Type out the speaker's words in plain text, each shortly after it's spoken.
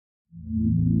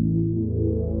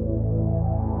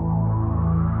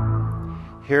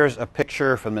Here's a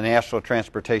picture from the National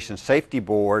Transportation Safety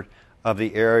Board of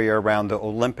the area around the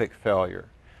Olympic failure.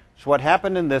 So what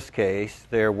happened in this case,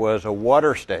 there was a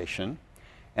water station,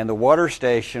 and the water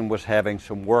station was having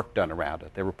some work done around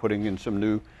it. They were putting in some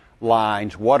new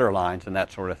lines, water lines and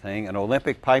that sort of thing. An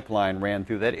Olympic pipeline ran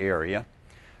through that area.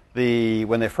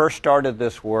 When they first started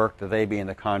this work, they being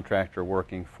the contractor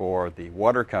working for the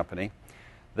water company,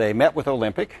 they met with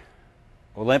Olympic.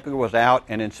 Olympic was out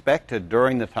and inspected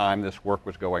during the time this work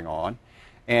was going on,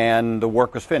 and the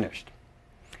work was finished.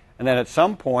 And then at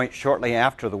some point, shortly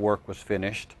after the work was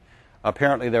finished,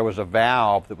 apparently there was a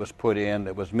valve that was put in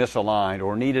that was misaligned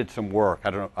or needed some work.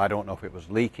 I don't know if it was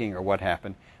leaking or what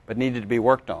happened, but needed to be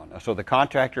worked on. So the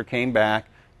contractor came back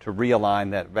to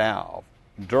realign that valve.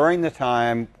 During the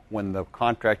time when the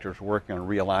contractor was working on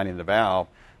realigning the valve,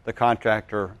 the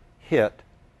contractor hit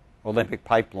Olympic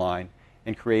pipeline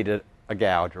and created a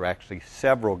gouge, or actually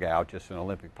several gouges in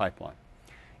Olympic pipeline.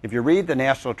 If you read the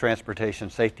National Transportation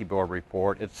Safety Board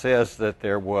report, it says that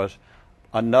there was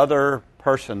another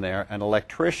person there, an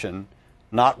electrician,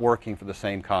 not working for the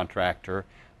same contractor,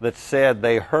 that said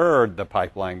they heard the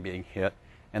pipeline being hit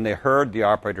and they heard the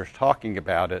operators talking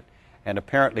about it, and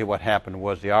apparently what happened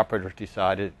was the operators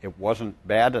decided it wasn't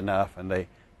bad enough and they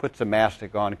put some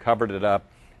mastic on, covered it up,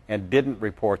 and didn't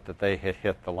report that they had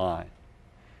hit the line.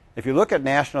 If you look at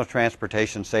National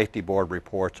Transportation Safety Board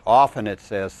reports, often it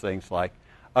says things like,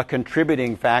 a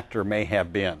contributing factor may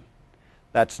have been.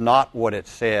 That's not what it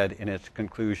said in its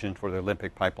conclusion for the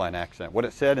Olympic pipeline accident. What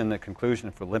it said in the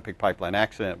conclusion for the Olympic pipeline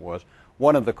accident was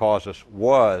one of the causes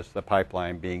was the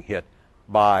pipeline being hit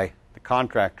by the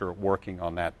contractor working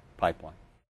on that pipeline.